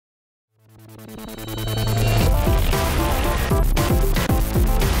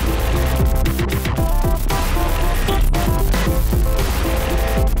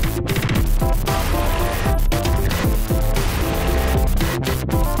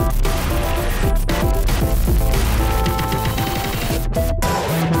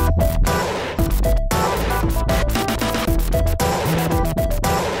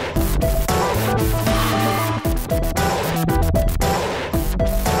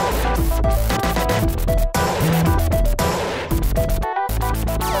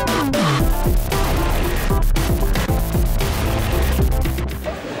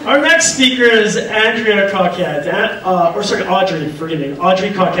next speaker is Audrey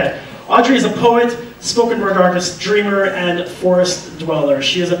Cockett. Audrey is a poet, spoken word artist, dreamer, and forest dweller.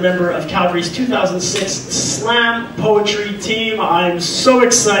 She is a member of Calgary's 2006 Slam Poetry team. I'm so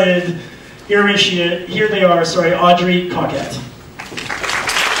excited. Here they are, Audrey Cockett.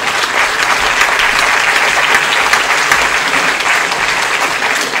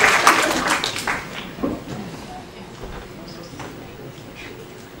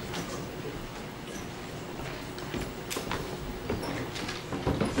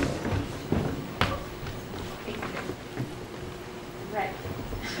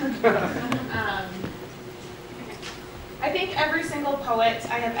 I think every single poet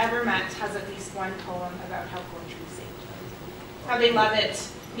I have ever met has at least one poem about how poetry saved them. How they love it,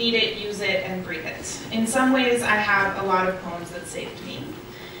 need it, use it, and breathe it. In some ways, I have a lot of poems that saved me,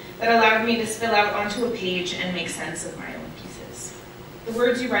 that allowed me to spill out onto a page and make sense of my own pieces. The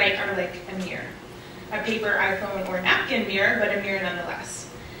words you write are like a mirror, a paper, iPhone, or napkin mirror, but a mirror nonetheless.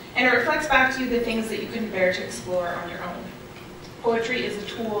 And it reflects back to you the things that you couldn't bear to explore on your own. Poetry is a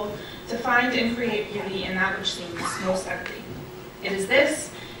tool to find and create beauty in that which seems most ugly. It is this,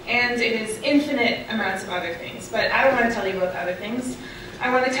 and it is infinite amounts of other things. But I don't want to tell you about the other things.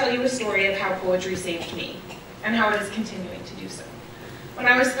 I want to tell you a story of how poetry saved me, and how it is continuing to do so. When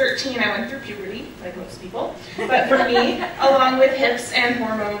I was 13, I went through puberty, like most people. But for me, along with hips and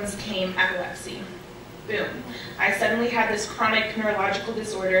hormones came epilepsy. Boom. I suddenly had this chronic neurological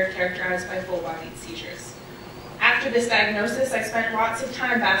disorder characterized by full-bodied seizures. After this diagnosis, I spent lots of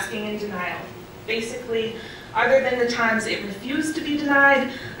time basking in denial. Basically, other than the times it refused to be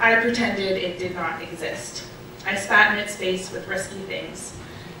denied, I pretended it did not exist. I spat in its face with risky things.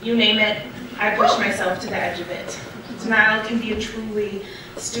 You name it, I pushed myself to the edge of it. Denial can be a truly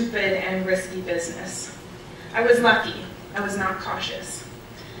stupid and risky business. I was lucky. I was not cautious.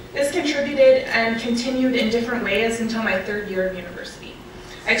 This contributed and continued in different ways until my third year of university.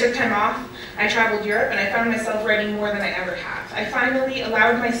 I took time off, I traveled Europe, and I found myself writing more than I ever have. I finally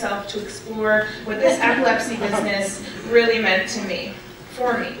allowed myself to explore what this epilepsy business really meant to me,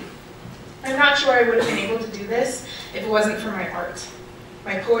 for me. I'm not sure I would have been able to do this if it wasn't for my art.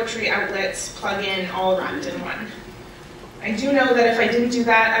 My poetry outlets, plug-in, all wrapped in one. I do know that if I didn't do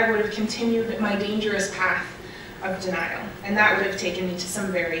that, I would have continued my dangerous path of denial, and that would have taken me to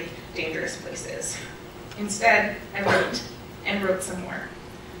some very dangerous places. Instead, I wrote, and wrote some more.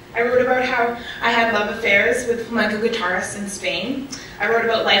 I wrote about how I had love affairs with flamenco guitarists in Spain. I wrote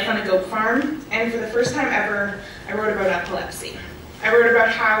about life on a goat farm, and for the first time ever, I wrote about epilepsy. I wrote about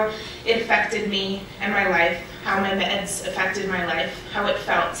how it affected me and my life, how my meds affected my life, how it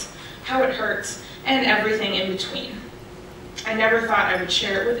felt, how it hurt, and everything in between. I never thought I would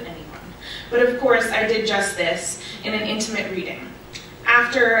share it with anyone, but of course I did just this in an intimate reading.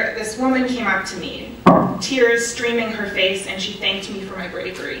 After this woman came up to me, tears streaming her face, and she thanked me for my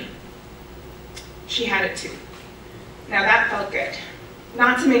bravery. She had it too. Now that felt good.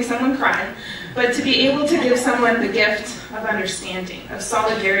 Not to make someone cry, but to be able to give someone the gift of understanding, of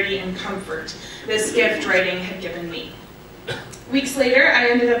solidarity and comfort this gift writing had given me. Weeks later, I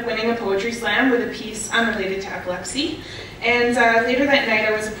ended up winning a poetry slam with a piece unrelated to epilepsy, and later that night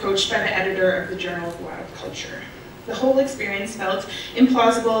I was approached by the editor of the Journal of Wild Culture. The whole experience felt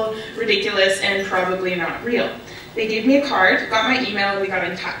implausible, ridiculous, and probably not real. They gave me a card, got my email, and we got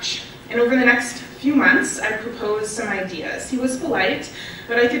in touch. And over the next few months, I proposed some ideas. He was polite,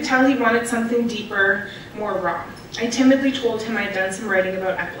 but I could tell he wanted something deeper, more raw. I timidly told him I'd done some writing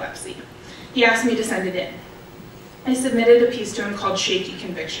about epilepsy. He asked me to send it in. I submitted a piece to him called Shaky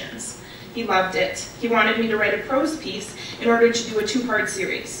Convictions. He loved it. He wanted me to write a prose piece in order to do a two-part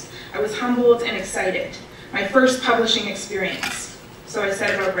series. I was humbled and excited. My first publishing experience. So I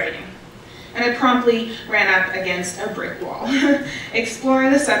set about writing. And I promptly ran up against a brick wall.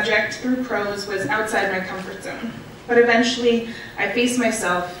 Exploring the subject through prose was outside my comfort zone. But eventually, I faced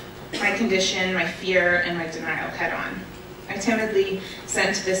myself, my condition, my fear, and my denial head on. I timidly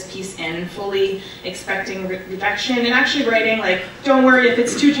sent this piece in, fully expecting rejection, and actually writing like, don't worry, if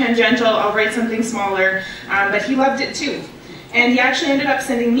it's too tangential, I'll write something smaller. But he loved it too. And he actually ended up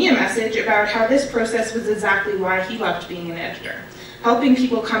sending me a message about how this process was exactly why he loved being an editor, helping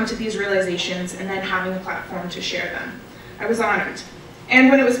people come to these realizations and then having a platform to share them. I was honored. And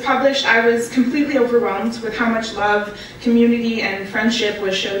when it was published, I was completely overwhelmed with how much love, community, and friendship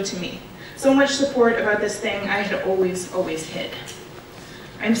was showed to me. So much support about this thing I had always hid.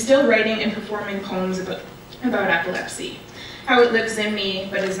 I'm still writing and performing poems about epilepsy, how it lives in me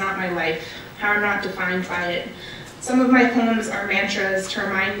but is not my life, how I'm not defined by it. Some of my poems are mantras to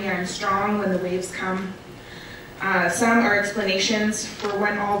remind me I'm strong when the waves come. Some are explanations for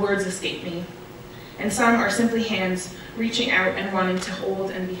when all words escape me, and some are simply hands reaching out and wanting to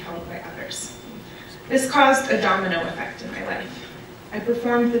hold and be held by others. This caused a domino effect in my life. I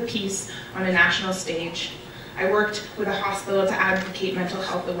performed the piece on a national stage. I worked with a hospital to advocate mental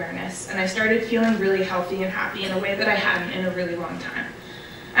health awareness, and I started feeling really healthy and happy in a way that I hadn't in a really long time.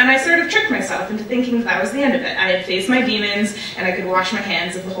 And I sort of tricked myself into thinking that was the end of it. I had faced my demons, and I could wash my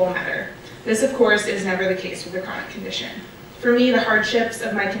hands of the whole matter. This, of course, is never the case with a chronic condition. For me, the hardships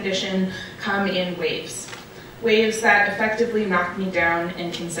of my condition come in waves. Waves that effectively knock me down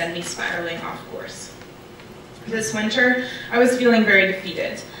and can send me spiraling off course. This winter, I was feeling very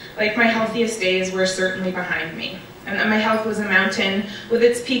defeated. Like my healthiest days were certainly behind me, and that my health was a mountain with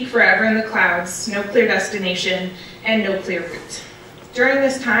its peak forever in the clouds, no clear destination, and no clear route. During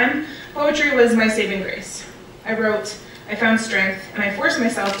this time, poetry was my saving grace. I wrote, I found strength, and I forced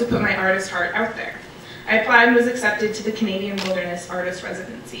myself to put my artist heart out there. I applied and was accepted to the Canadian Wilderness Artist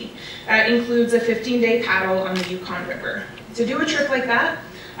Residency. That includes a 15-day paddle on the Yukon River. To do a trip like that,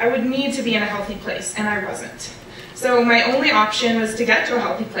 I would need to be in a healthy place, and I wasn't. So my only option was to get to a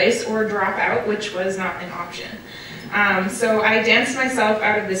healthy place or drop out, which was not an option. So I danced myself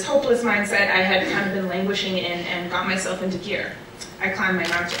out of this hopeless mindset I had kind of been languishing in and got myself into gear. I climbed my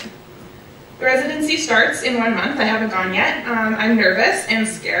mountain. The residency starts in 1 month. I haven't gone yet. I'm nervous and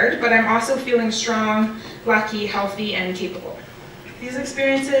scared, but I'm also feeling strong, lucky, healthy, and capable. These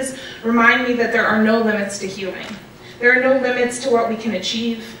experiences remind me that there are no limits to healing. There are no limits to what we can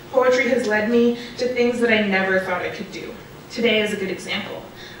achieve. Poetry has led me to things that I never thought I could do. Today is a good example.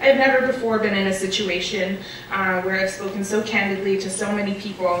 I have never before been in a situation where I've spoken so candidly to so many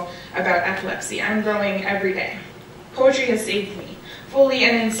people about epilepsy. I'm growing every day. Poetry has saved me, fully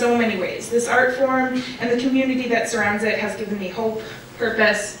and in so many ways. This art form and the community that surrounds it has given me hope,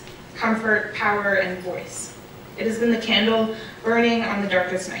 purpose, comfort, power, and voice. It has been the candle burning on the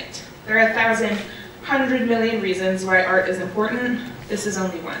darkest night. There are 1,000, 100 million reasons why art is important. This is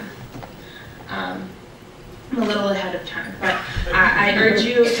only one. I'm a little ahead of time, but I urge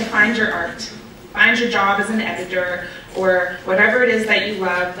you to find your art. Find your job as an editor or whatever it is that you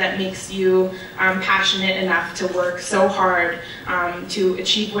love that makes you passionate enough to work so hard to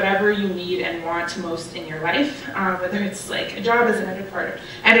achieve whatever you need and want most in your life. Whether it's like a job as an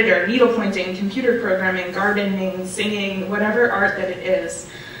editor, needlepointing, computer programming, gardening, singing, whatever art that it is.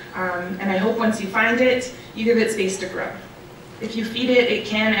 And I hope once you find it, you give it space to grow. If you feed it, it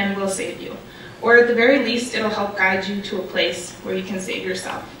can and will save you. Or at the very least, it'll help guide you to a place where you can save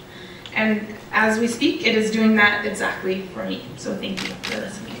yourself. And as we speak, it is doing that exactly for me. So thank you for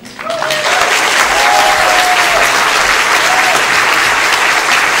listening.